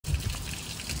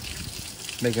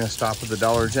Making a stop at the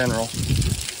Dollar General.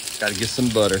 Got to get some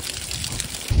butter.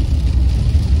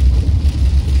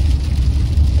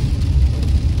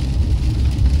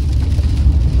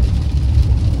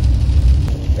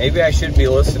 Maybe I should be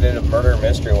listening to Murder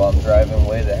Mystery while I'm driving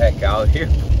way the heck out here.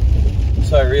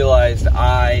 So I realized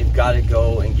I've got to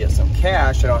go and get some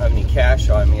cash. I don't have any cash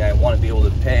on me. I want to be able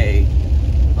to pay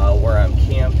where I'm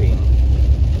camping.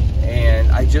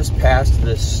 And I just passed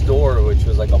this store, which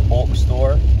was like a bulk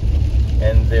store.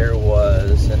 And there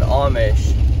was an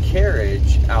Amish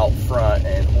carriage out front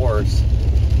and horse.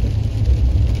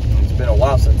 It's been a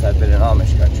while since I've been in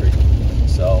Amish country.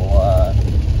 So,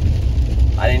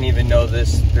 I didn't even know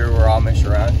there were Amish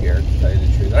around here, to tell you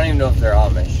the truth. I don't even know if they're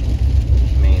Amish.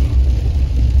 I mean,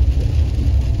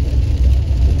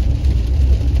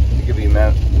 it could be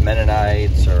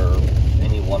Mennonites or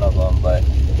any one of them, but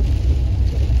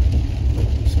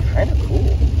it's kind of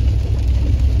cool.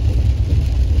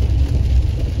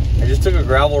 I just took a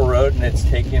gravel road and it's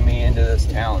taking me into this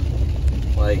town.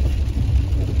 Like,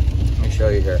 let me show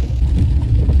you here.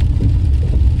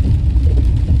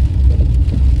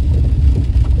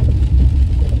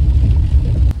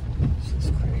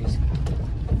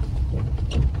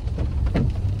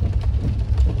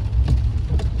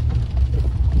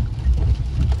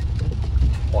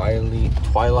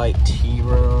 Twilight tea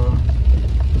room.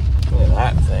 Look at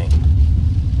that thing.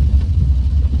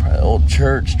 Probably the old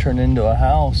church turned into a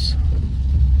house.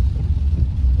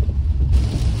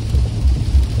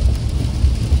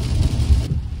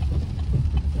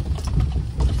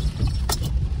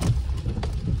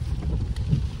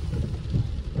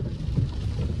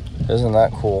 Isn't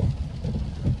that cool?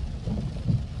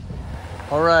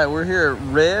 All right, we're here at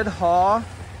Red Haw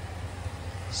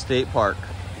State Park.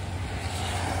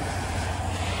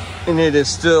 And it is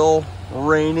still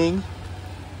raining.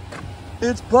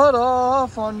 It's butt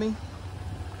off on me.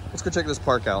 Let's go check this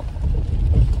park out.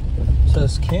 It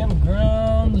says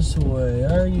campground this way.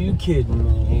 Are you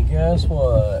kidding me? Guess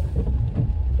what?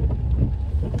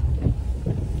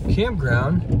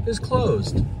 Campground is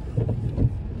closed.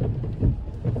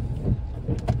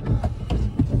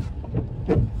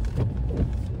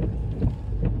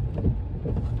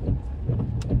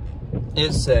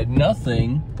 It said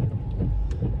nothing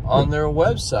on their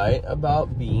website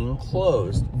about being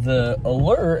closed. The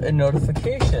alert and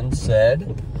notification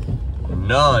said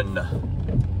none.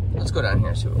 Let's go down here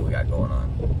and see what we got going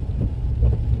on.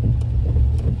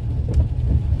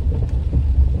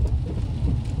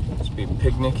 This would be a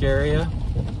picnic area,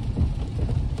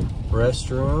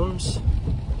 restrooms.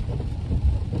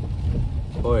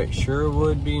 Boy, it sure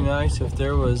would be nice if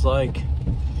there was like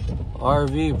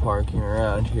RV parking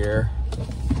around here.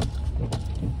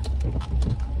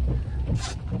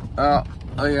 Oh,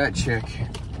 look at that chick.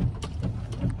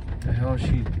 The hell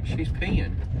she's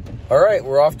peeing. All right,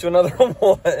 we're off to another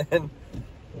one.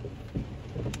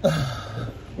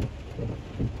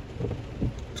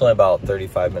 It's only about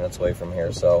 35 minutes away from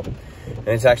here, so, and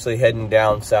it's actually heading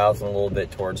down south and a little bit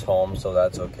towards home, so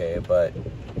that's okay, but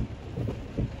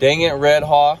dang it, Red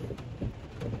Haw.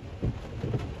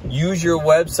 Use your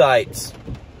websites.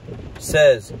 It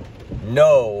says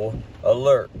no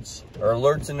alerts or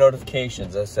alerts and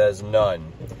notifications. That says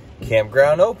none.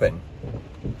 Campground open.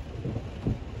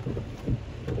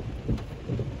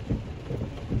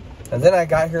 And then I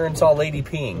got here and saw a lady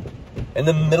peeing in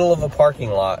the middle of a parking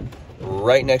lot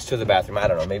right next to the bathroom. I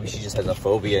don't know, maybe she just has a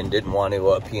phobia and didn't want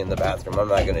to pee in the bathroom. I'm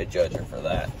not going to judge her for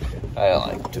that. I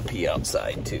like to pee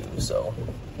outside too, so.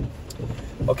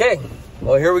 Okay,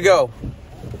 well, here we go.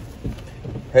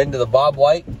 Heading to the Bob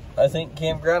White, I think,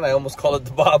 campground. I almost called it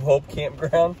the Bob Hope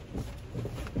campground.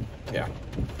 Yeah.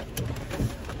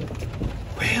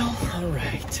 Well, all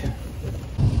right.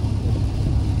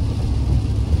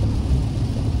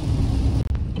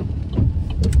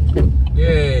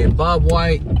 Yay, Bob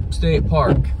White State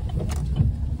Park.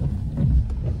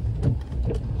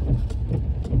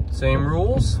 Same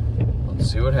rules. Let's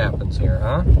see what happens here,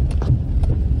 huh?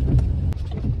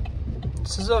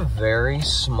 This is a very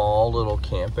small little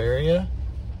camp area,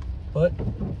 but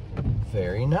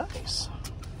very nice.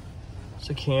 It's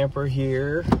a camper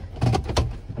here.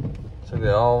 So they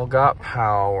all got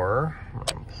power.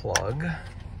 Unplug.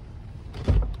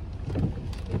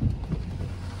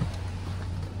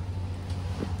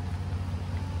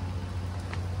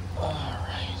 All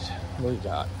right, what do we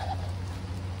got?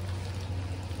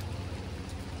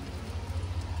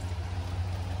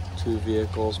 Two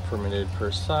vehicles permitted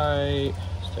per site.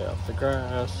 Stay off the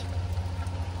grass.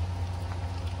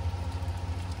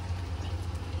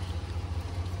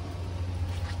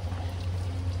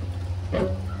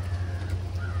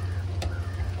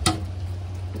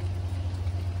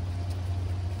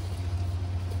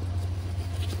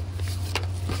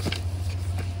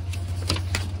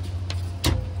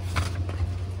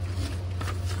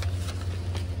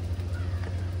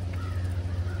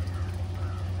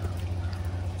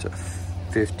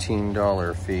 It's a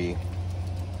 $15 fee.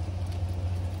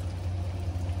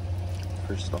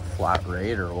 For just a flat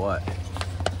rate or what?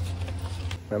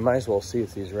 I might as well see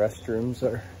if these restrooms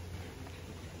are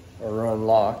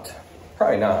unlocked.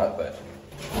 Probably not, but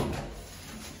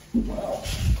well,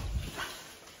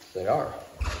 they are.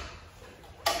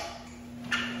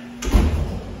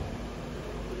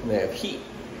 And they have heat.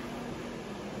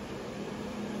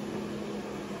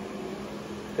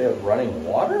 They have running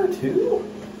water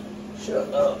too?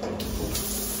 Shut up. And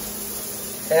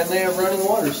they have running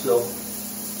water still.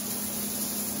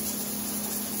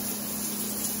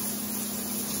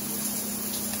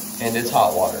 And it's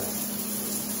hot water.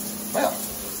 Wow.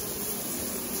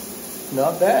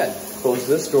 Not bad. Close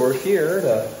this door here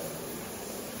to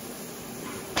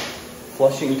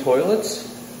flushing toilets.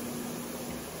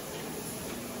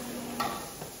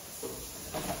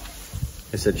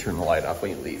 I said turn the light off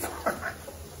when you leave.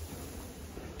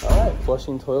 All right,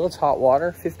 flushing toilets, hot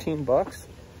water, 15 bucks.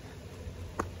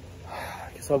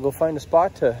 I guess I'll go find a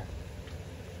spot to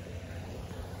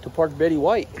park Betty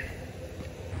White.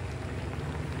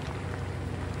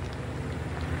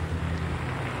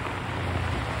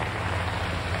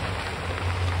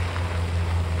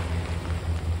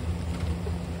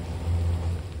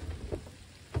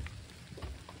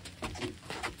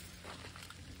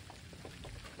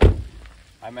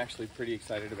 I'm actually pretty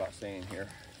excited about staying here.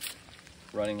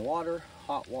 Running water,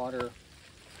 hot water,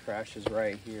 trash is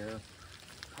right here.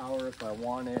 Power if I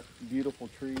want it, beautiful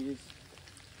trees.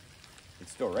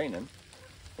 It's still raining.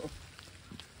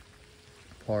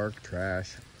 Park,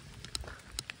 trash.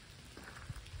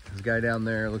 This guy down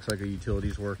there looks like a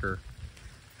utilities worker.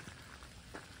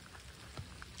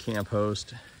 Camp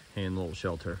host and little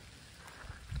shelter.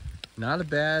 Not a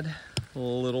bad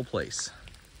little place.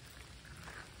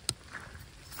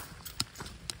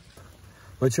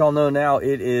 But y'all know now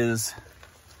it is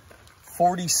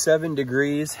 47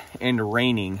 degrees and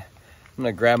raining. I'm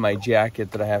gonna grab my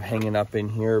jacket that I have hanging up in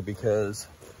here because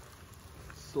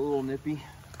it's a little nippy.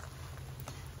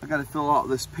 I gotta fill out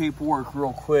this paperwork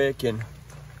real quick and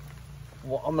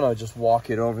well, I'm gonna just walk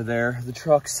it over there. The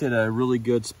truck's in a really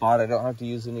good spot. I don't have to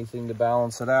use anything to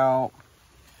balance it out.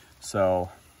 So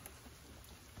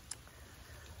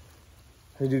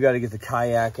I do gotta get the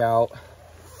kayak out.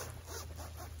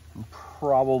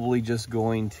 Probably just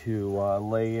going to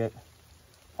lay it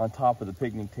on top of the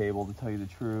picnic table, to tell you the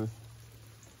truth.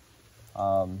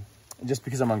 Just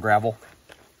because I'm on gravel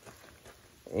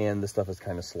and this stuff is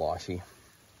kind of sloshy.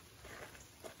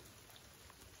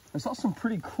 I saw some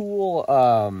pretty cool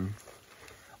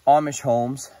Amish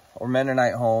homes or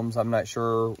Mennonite homes. I'm not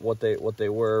sure what they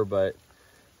were, but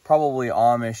probably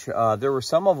Amish. There were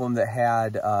some of them that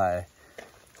had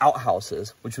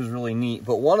outhouses, which was really neat,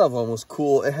 but one of them was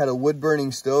cool. It had a wood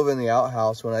burning stove in the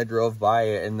outhouse when I drove by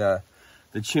it, and the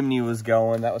chimney was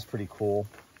going. That was pretty cool.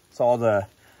 Saw the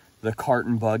cart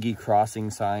and buggy crossing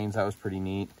signs. That was pretty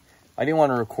neat. I didn't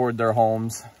want to record their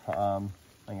homes. I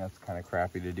think that's kind of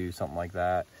crappy to do something like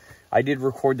that. I did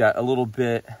record that a little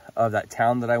bit of that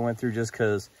town that I went through just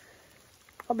because,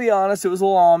 I'll be honest, it was a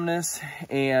little ominous,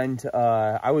 and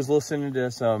I was listening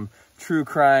to some true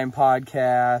crime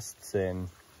podcasts and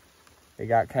it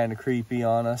got kind of creepy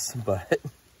on us, but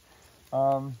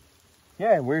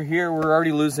yeah, we're here. We're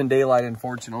already losing daylight,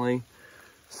 unfortunately.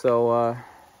 So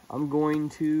I'm going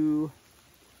to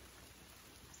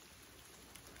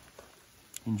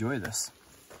enjoy this.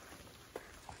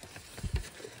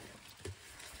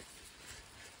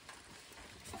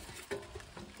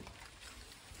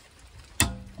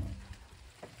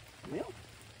 Yeah.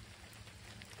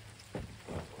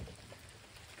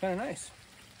 Kind of nice.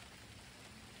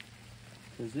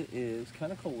 Because it is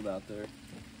kind of cold out there.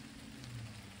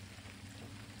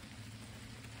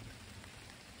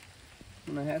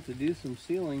 I'm gonna have to do some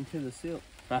sealing to the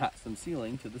some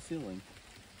sealing to the ceiling.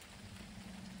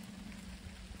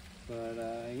 But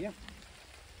yeah,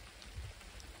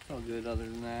 it's all good other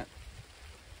than that.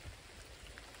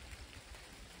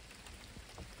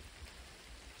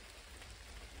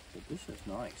 But this is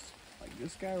nice. Like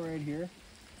this guy right here.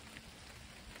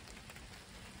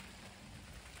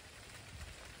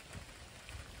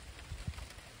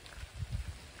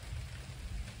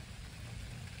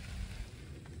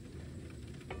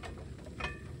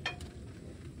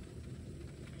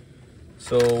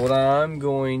 So what I'm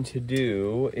going to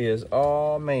do is,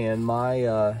 oh man,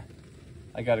 I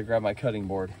gotta grab my cutting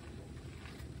board.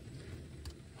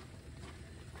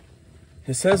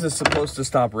 It says it's supposed to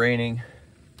stop raining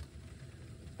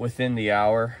within the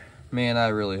hour. Man, I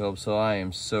really hope so. I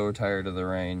am so tired of the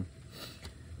rain.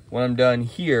 When I'm done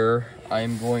here,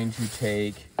 I'm going to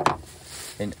take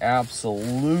an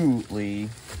absolutely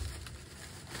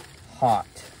hot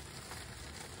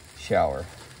shower.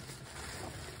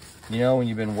 You know, when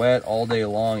you've been wet all day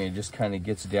long, it just kind of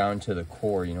gets down to the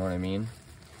core, you know what I mean?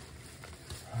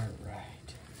 All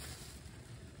right.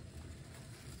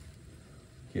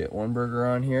 Get one burger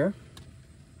on here.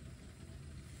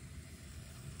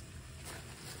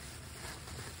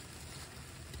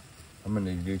 I'm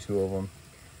gonna do 2 of them.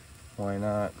 Why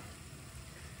not?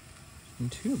 And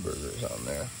 2 burgers on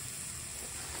there.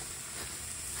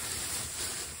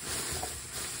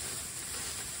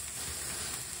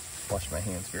 Wash my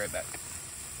hands, be right back.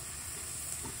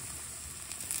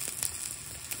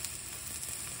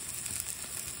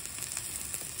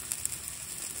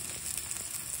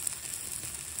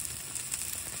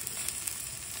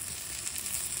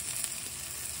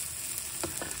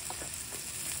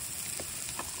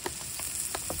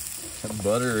 The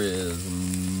butter is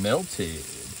melted.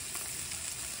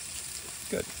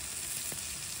 Good.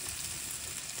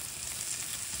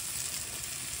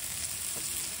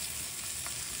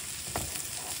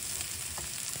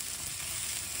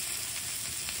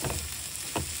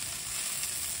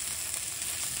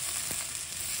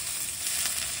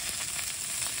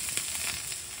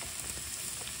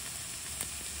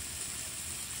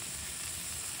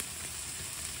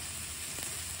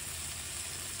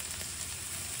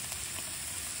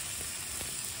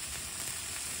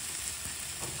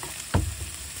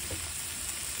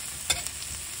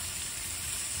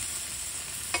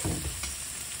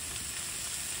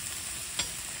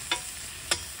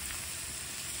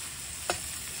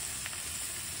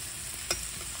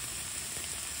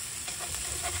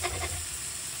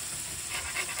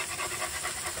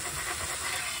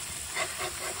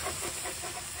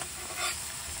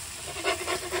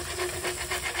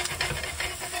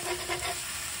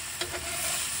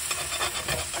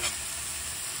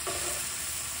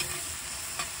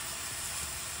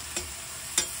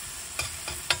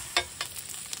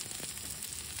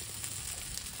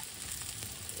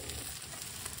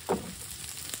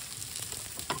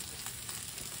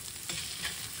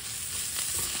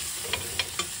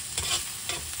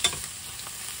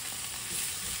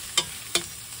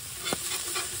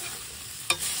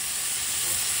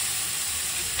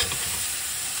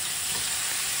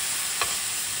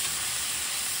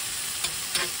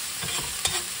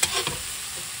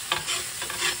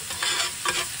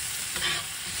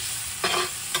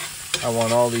 I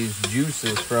want all these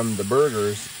juices from the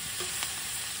burgers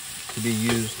to be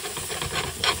used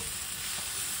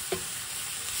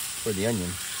for the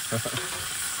onion.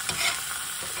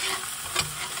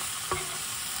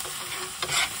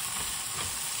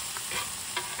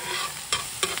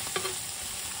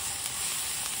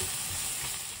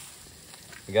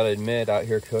 I gotta admit, out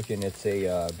here cooking, it's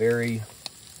a very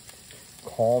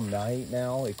calm night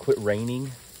now. It quit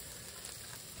raining,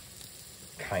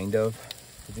 kind of.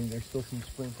 I think there's still some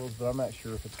sprinkles, but I'm not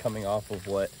sure if it's coming off of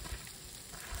what.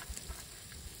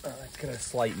 It's got a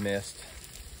slight mist.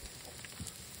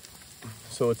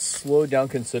 So it's slowed down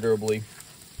considerably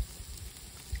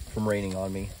from raining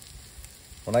on me.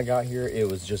 When I got here, it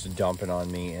was just dumping on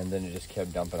me, and then it just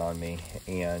kept dumping on me.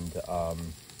 And,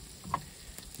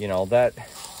 you know, that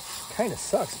kind of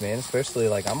sucks, man. Especially,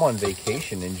 like, I'm on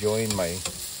vacation enjoying my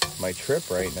trip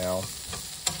right now.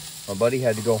 My buddy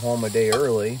had to go home a day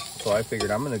early, so I figured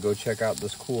I'm going to go check out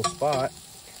this cool spot.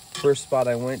 First spot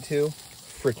I went to,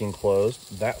 freaking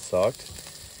closed. That sucked.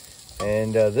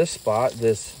 And this spot,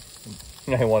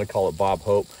 I want to call it Bob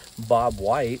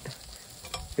White,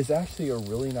 is actually a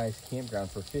really nice campground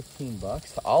for 15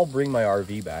 bucks. I'll bring my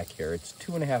RV back here. It's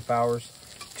 2.5 hours,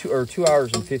 2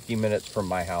 hours and 50 minutes from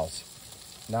my house.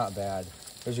 Not bad.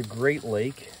 There's a great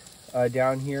lake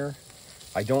down here.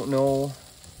 I don't know,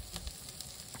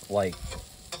 like,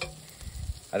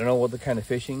 I don't know what kind of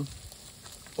fishing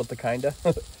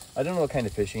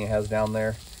it has down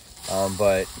there,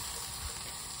 but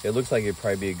it looks like it'd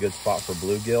probably be a good spot for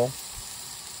bluegill.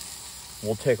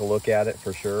 We'll take a look at it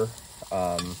for sure.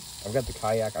 I've got the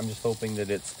kayak. I'm just hoping that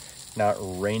it's not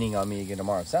raining on me again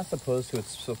tomorrow. It's supposed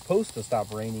to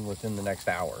stop raining within the next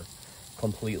hour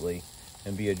completely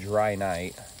and be a dry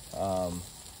night.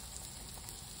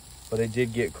 But it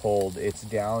did get cold. It's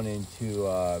down into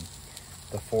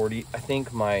the 40. I think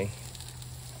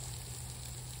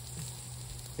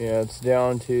it's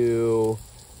down to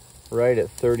right at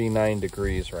 39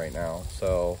 degrees right now.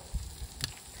 So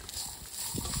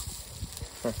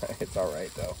it's all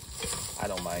right though. I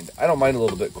don't mind. I don't mind a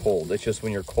little bit cold. It's just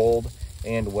when you're cold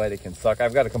and wet, it can suck.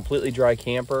 I've got a completely dry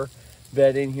camper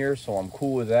bed in here, so I'm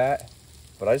cool with that.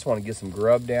 But I just want to get some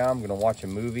grub down. I'm gonna watch a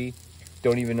movie.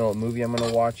 Don't even know what movie I'm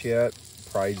gonna watch yet.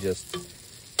 Probably just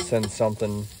send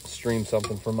something, stream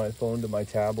something from my phone to my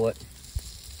tablet.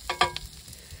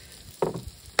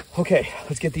 Okay,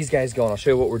 let's get these guys going. I'll show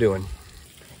you what we're doing.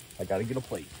 I gotta get a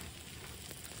plate.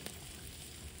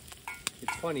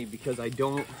 It's funny because my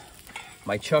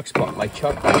chuck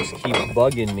box keeps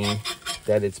bugging me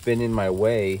that it's been in my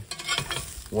way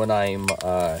when I'm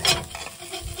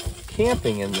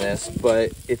camping in this,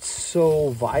 but it's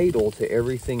so vital to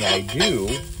everything I do.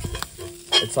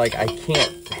 It's like I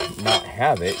can't not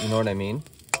have it, you know what I mean?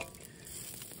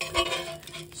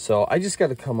 So I just got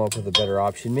to come up with a better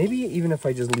option. Maybe even if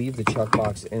I just leave the chuck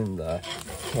box in the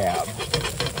cab.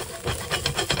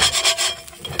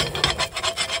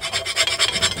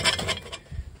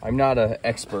 I'm not an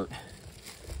expert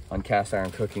on cast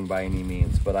iron cooking by any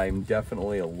means, but I'm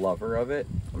definitely a lover of it.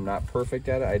 I'm not perfect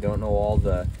at it. I don't know all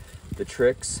the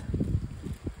tricks,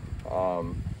 but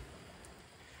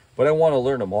I want to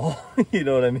learn them all. You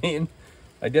know what I mean?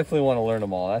 I definitely want to learn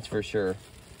them all, that's for sure.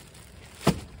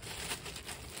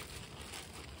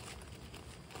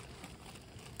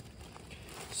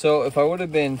 So if I would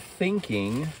have been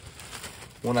thinking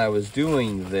when I was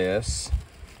doing this,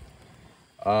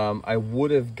 I would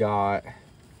have got,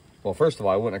 well, first of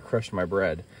all, I wouldn't have crushed my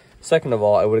bread. Second of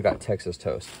all, I would have got Texas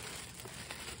toast.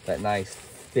 That nice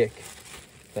thick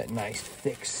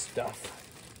stuff.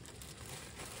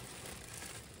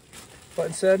 But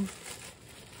instead,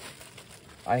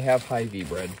 I have Hy-Vee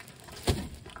bread,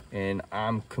 and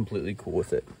I'm completely cool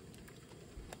with it.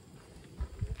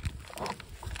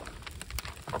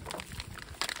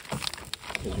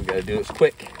 Because we gotta do this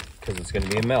quick, because it's gonna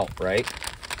be a melt, right?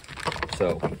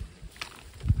 So,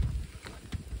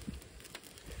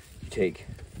 you take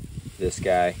this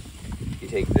guy, you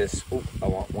take this, oh, I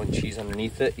want one cheese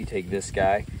underneath it. You take this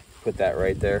guy, put that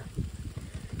right there.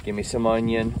 Give me some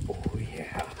onion, oh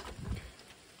yeah.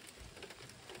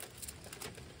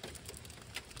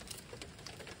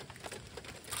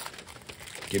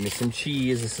 Give me some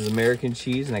cheese. This is American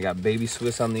cheese, and I got baby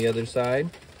Swiss on the other side.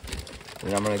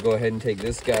 And I'm gonna go ahead and take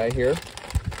this guy here,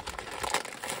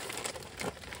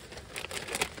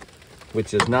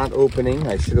 which is not opening.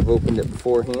 I should have opened it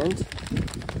beforehand.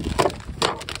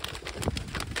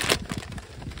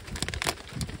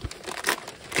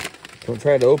 Don't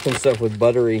try to open stuff with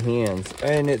buttery hands.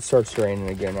 And it starts raining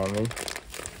again on me.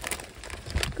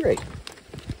 Great.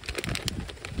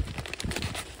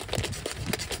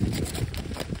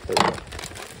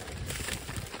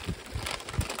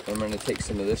 I'm gonna take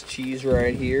some of this cheese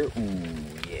right here. Ooh,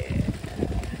 yeah.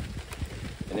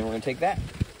 And then we're gonna take that.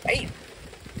 Bam!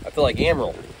 I feel like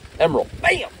Emerald. Bam!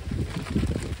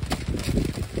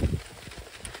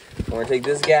 We're gonna take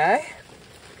this guy,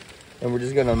 and we're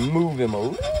just gonna move him a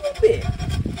little bit.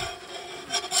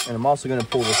 And I'm also gonna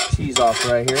pull this cheese off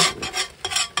right here.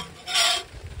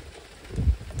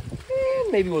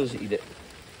 And maybe we'll just eat it.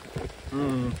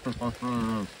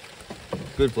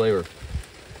 Good flavor.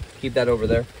 Keep that over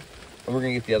there. And we're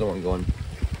gonna get the other one going.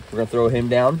 We're gonna throw him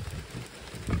down.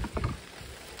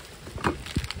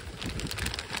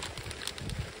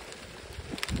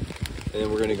 And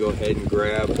then we're gonna go ahead and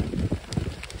grab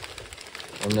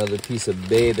another piece of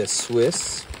baby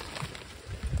Swiss.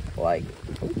 Like,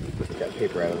 take that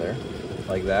paper out of there.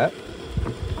 Like that.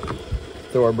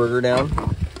 Throw our burger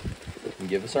down. And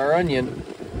give us our onion.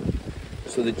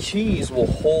 So the cheese will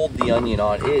hold the onion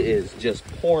on. It is just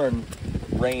pouring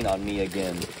rain on me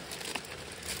again.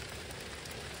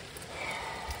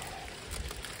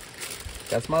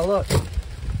 That's my luck.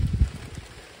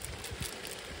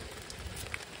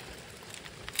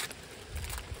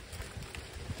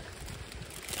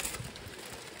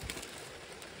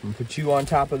 And put you on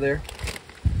top of there.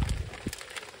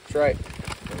 That's right.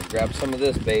 Grab some of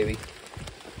this, baby.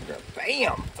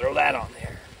 Bam! Throw that on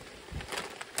there.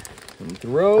 And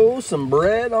throw some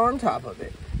bread on top of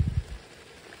it.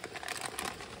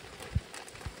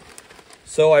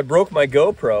 So I broke my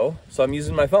GoPro, so I'm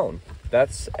using my phone.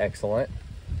 That's excellent.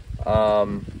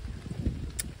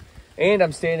 And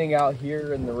I'm standing out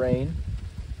here in the rain,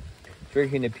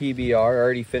 drinking a PBR. I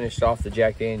already finished off the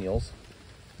Jack Daniels.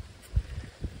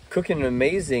 Cooking an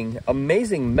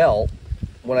amazing melt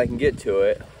when I can get to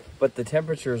it, but the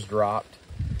temperatures dropped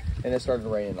and it started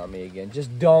raining on me again,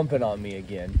 just dumping on me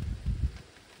again.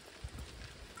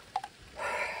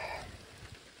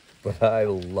 But I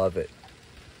love it.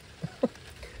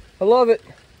 I love it.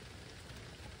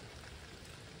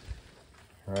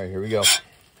 All right, here we go.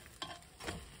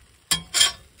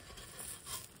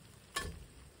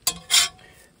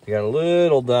 We got a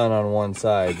little done on one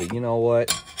side, but you know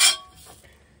what?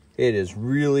 It is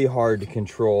really hard to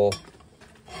control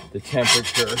the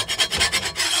temperature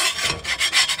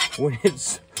when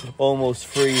it's almost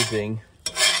freezing.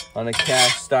 on a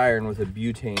cast iron with a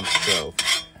butane stove.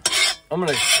 I'm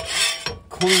gonna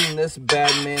clean this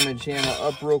bad mamma jamma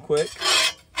up real quick.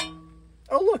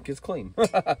 Oh, look, it's clean.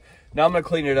 Now I'm gonna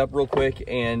clean it up real quick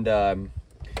and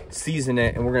season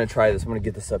it, and we're gonna try this. I'm gonna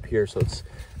get this up here so it's,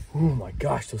 oh my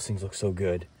gosh, those things look so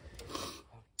good.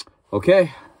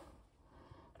 Okay,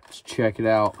 let's check it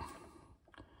out.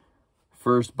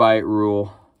 First bite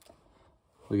rule.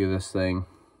 Look at this thing.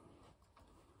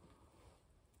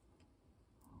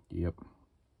 Yep.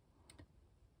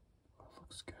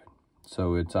 Looks good.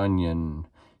 So it's onion,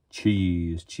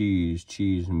 cheese,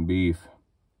 and beef.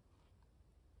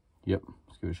 Yep,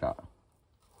 let's give it a shot.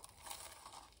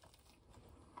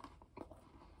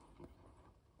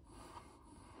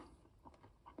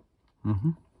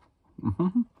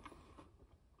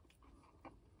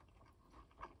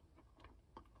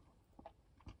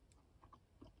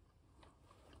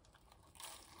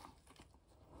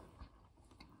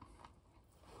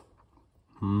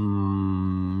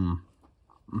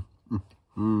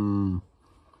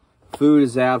 Food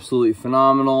is absolutely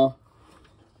phenomenal.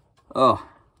 Oh.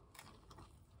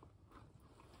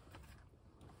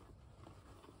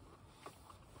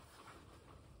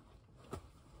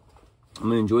 I'm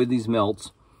gonna enjoy these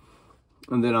melts,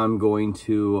 and then I'm going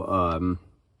to I'm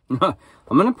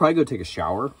gonna probably go take a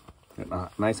shower. A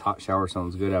nice hot shower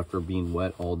sounds good after being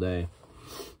wet all day.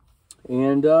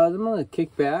 And then I'm gonna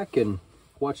kick back and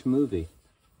watch a movie.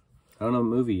 I don't know a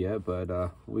movie yet, but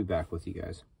we'll be back with you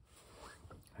guys.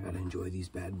 I gotta enjoy these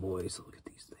bad boys. Look at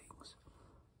these things.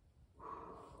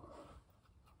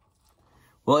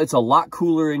 Well, it's a lot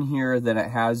cooler in here than it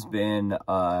has been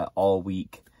all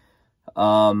week.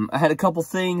 I had a couple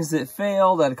things that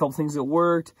failed. I had a couple things that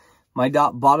worked. My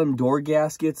bottom door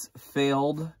gaskets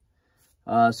failed.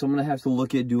 So I'm going to have to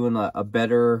look at doing a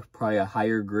better, probably a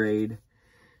higher grade.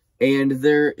 And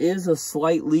there is a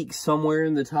slight leak somewhere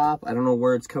in the top. I don't know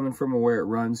where it's coming from or where it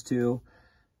runs to.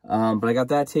 But I got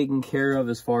that taken care of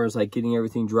as far as like getting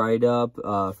everything dried up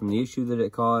from the issue that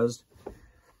it caused.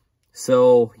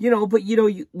 So, you know, but you know,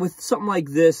 with something like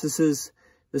this,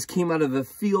 this came out of the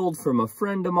field from a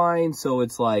friend of mine. So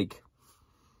it's like,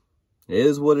 it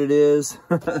is what it is.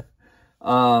 But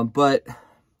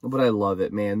I love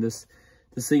it, man. This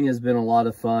thing has been a lot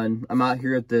of fun. I'm out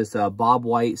here at this Bob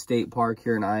White State Park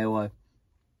here in Iowa.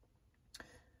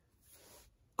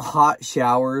 Hot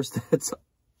showers. That's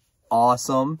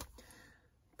awesome.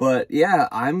 But yeah,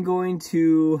 I'm going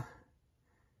to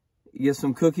get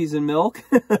some cookies and milk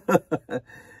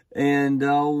and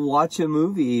watch a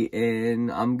movie, and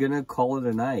I'm gonna call it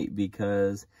a night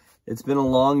because it's been a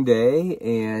long day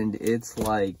and it's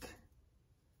like,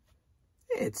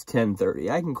 it's 10:30.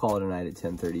 I can call it a night at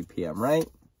 10:30 p.m., right?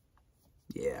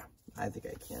 Yeah, I think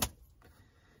I can.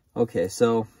 Okay,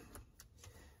 so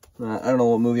I don't know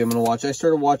what movie I'm going to watch. I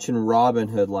started watching Robin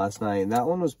Hood last night, and that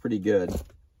one was pretty good.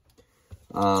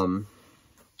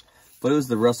 But it was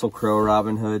the Russell Crowe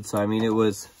Robin Hood, so I mean, it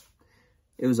was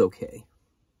okay.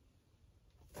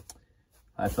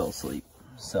 I fell asleep,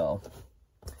 so.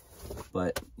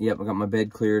 But, yep, I got my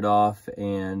bed cleared off,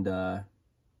 and I'm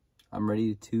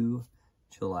ready to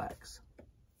chillax.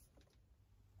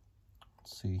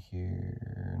 Let's see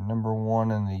here. Number 1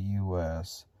 in the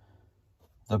U.S.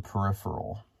 The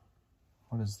Peripheral.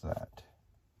 What is that?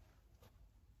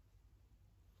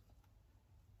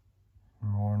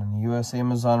 Number 1 in the U.S.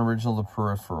 Amazon original, The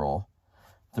Peripheral.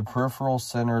 The Peripheral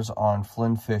centers on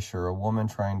Flynn Fisher, a woman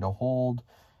trying to hold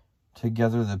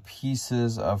together the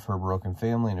pieces of her broken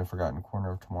family in a forgotten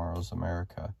corner of tomorrow's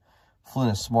America. Flynn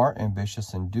is smart,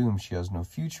 ambitious, and doomed. She has no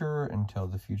future until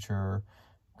the future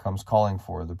comes calling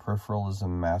for her. The Peripheral is a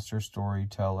master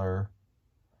storyteller.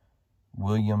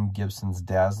 William Gibson's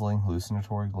dazzling,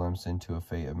 hallucinatory glimpse into a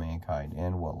fate of mankind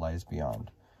and what lies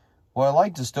beyond. Well, I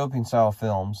like dystopian style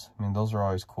films. I mean, those are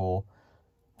always cool.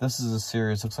 This is a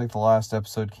series. Looks like the last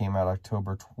episode came out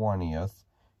October 20th.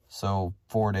 So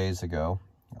 4 days ago.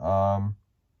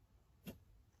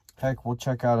 Heck, we'll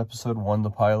check out episode 1, the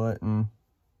pilot, and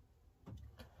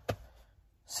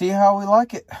see how we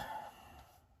like it.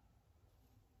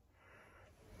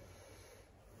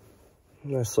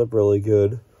 I slept really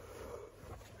good.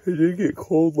 It did get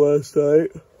cold last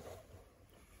night.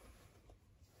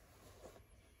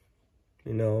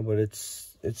 You know, but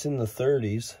it's in the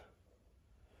 30s.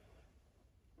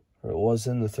 Or it was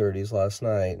in the 30s last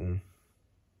night, and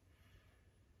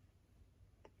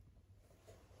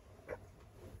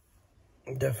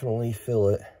definitely feel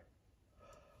it.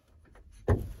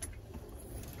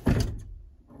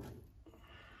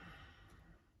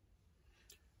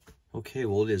 Okay,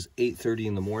 well, it is 8:30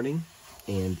 in the morning,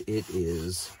 and it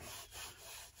is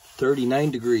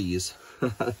 39 degrees.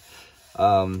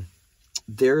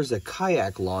 There's a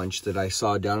kayak launch that I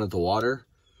saw down at the water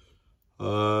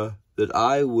that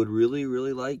I would really,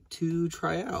 really like to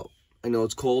try out. I know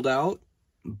it's cold out,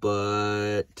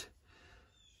 but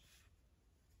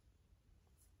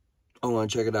I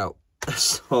want to check it out.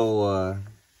 So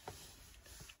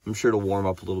I'm sure it'll warm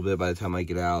up a little bit by the time I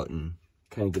get out and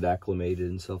kind of get acclimated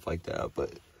and stuff like that.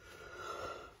 But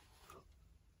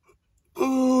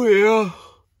oh yeah.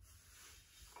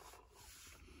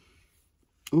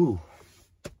 Ooh.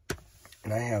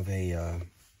 And I have a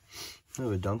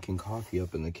Dunkin' coffee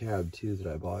up in the cab too that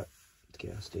I bought at the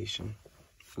gas station.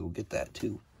 We'll get that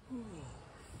too.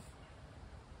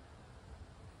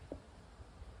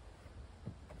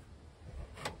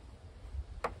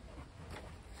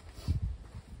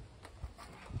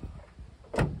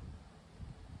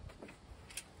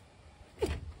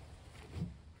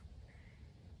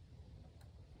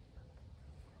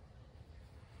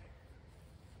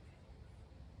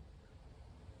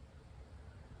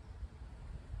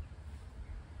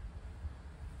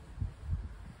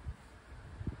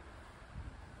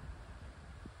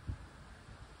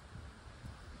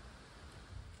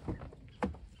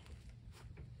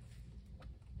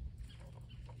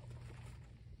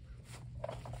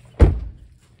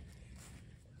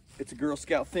 It's a Girl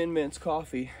Scout Thin Mints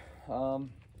coffee. I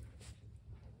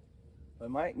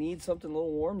might need something a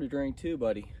little warm to drink too,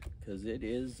 buddy, because it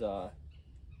is,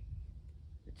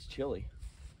 it's chilly.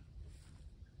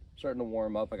 Starting to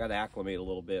warm up. I got to acclimate a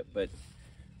little bit, but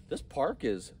this park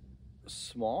is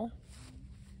small.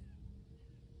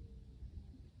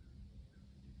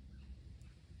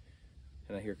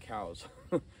 And I hear cows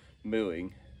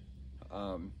mooing.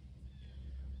 But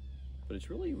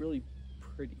it's really, really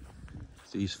pretty.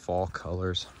 These fall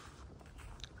colors,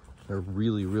 they're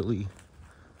really, really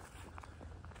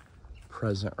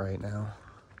present right now.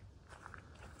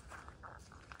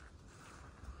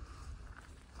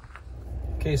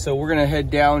 Okay, so we're gonna head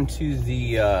down to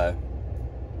the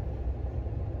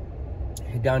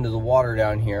water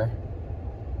down here.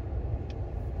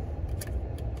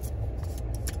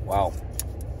 Wow,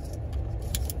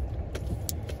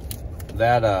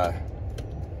 that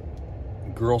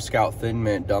Girl Scout Thin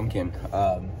Mint Dunkin'.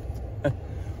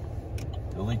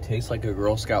 Really tastes like a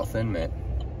Girl Scout Thin Mint.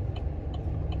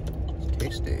 It's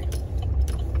tasty.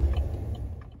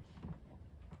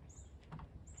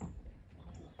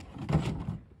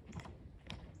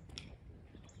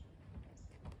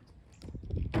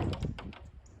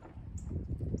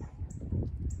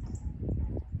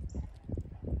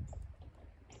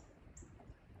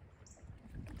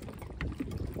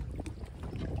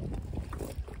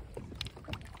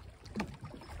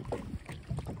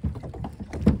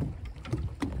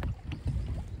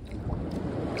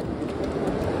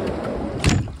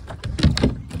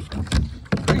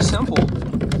 Simple.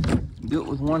 Do it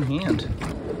with one hand.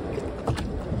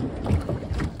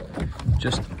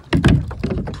 Just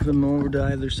put them over to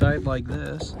either side like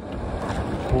this.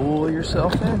 Pull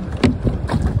yourself in.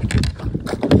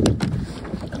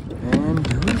 And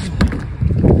do it.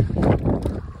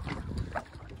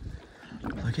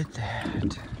 Look at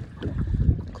that.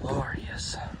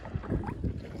 Glorious.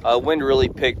 Wind really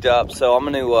picked up, so I'm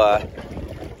going to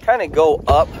kind of go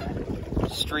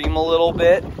upstream a little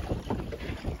bit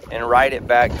and ride it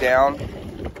back down.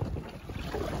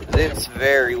 It's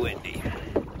very windy.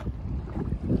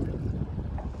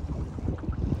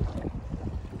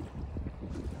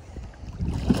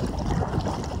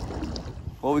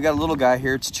 Well, we got a little guy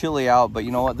here. It's chilly out, but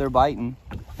you know what? They're biting.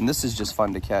 And this is just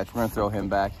fun to catch. We're gonna throw him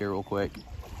back here real quick.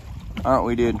 Aren't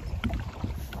we, dude?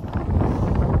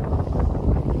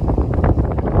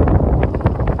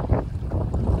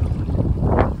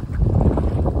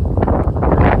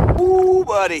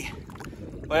 Buddy.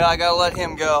 Well, I gotta let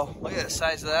him go. Look at the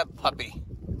size of that puppy.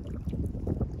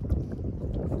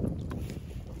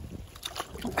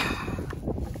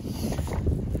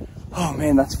 Oh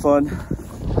man, that's fun.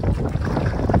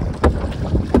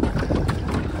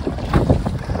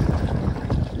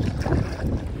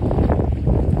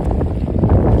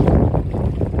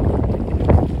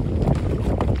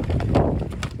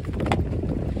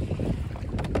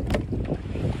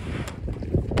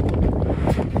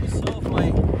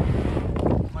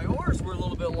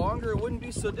 It wouldn't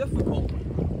be so difficult,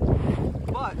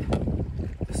 but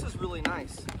this is really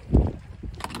nice.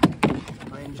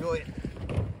 I enjoy it.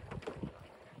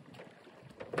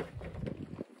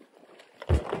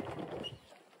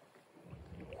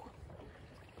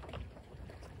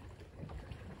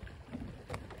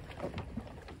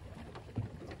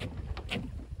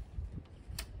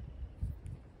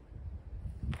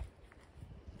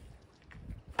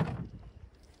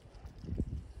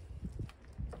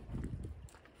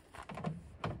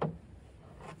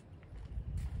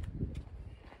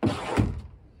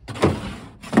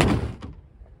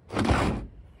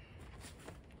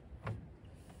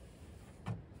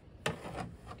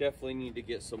 Definitely need to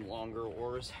get some longer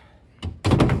oars.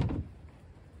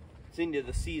 It's into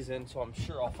the season, so I'm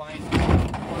sure I'll find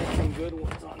some good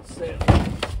ones on sale.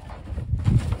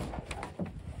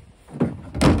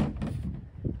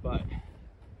 But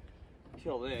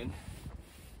until then,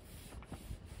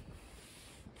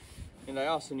 and I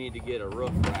also need to get a roof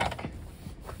rack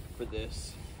for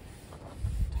this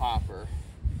topper,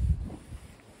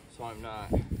 so I'm not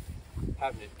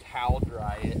having to towel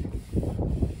dry it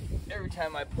every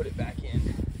time I put it back in.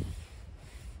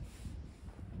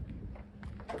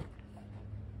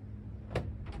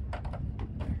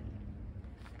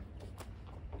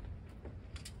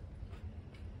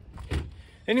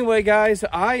 Anyway, guys,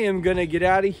 I am gonna get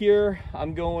out of here.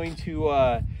 I'm going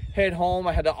to head home.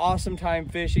 I had an awesome time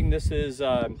fishing. This is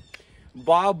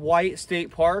Bob White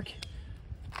State Park.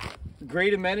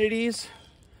 Great amenities.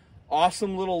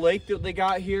 Awesome little lake that they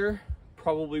got here.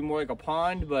 Probably more like a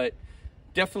pond, but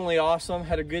definitely awesome.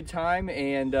 Had a good time,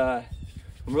 and I'm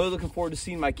really looking forward to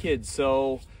seeing my kids.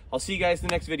 So I'll see you guys in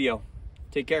the next video.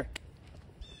 Take care.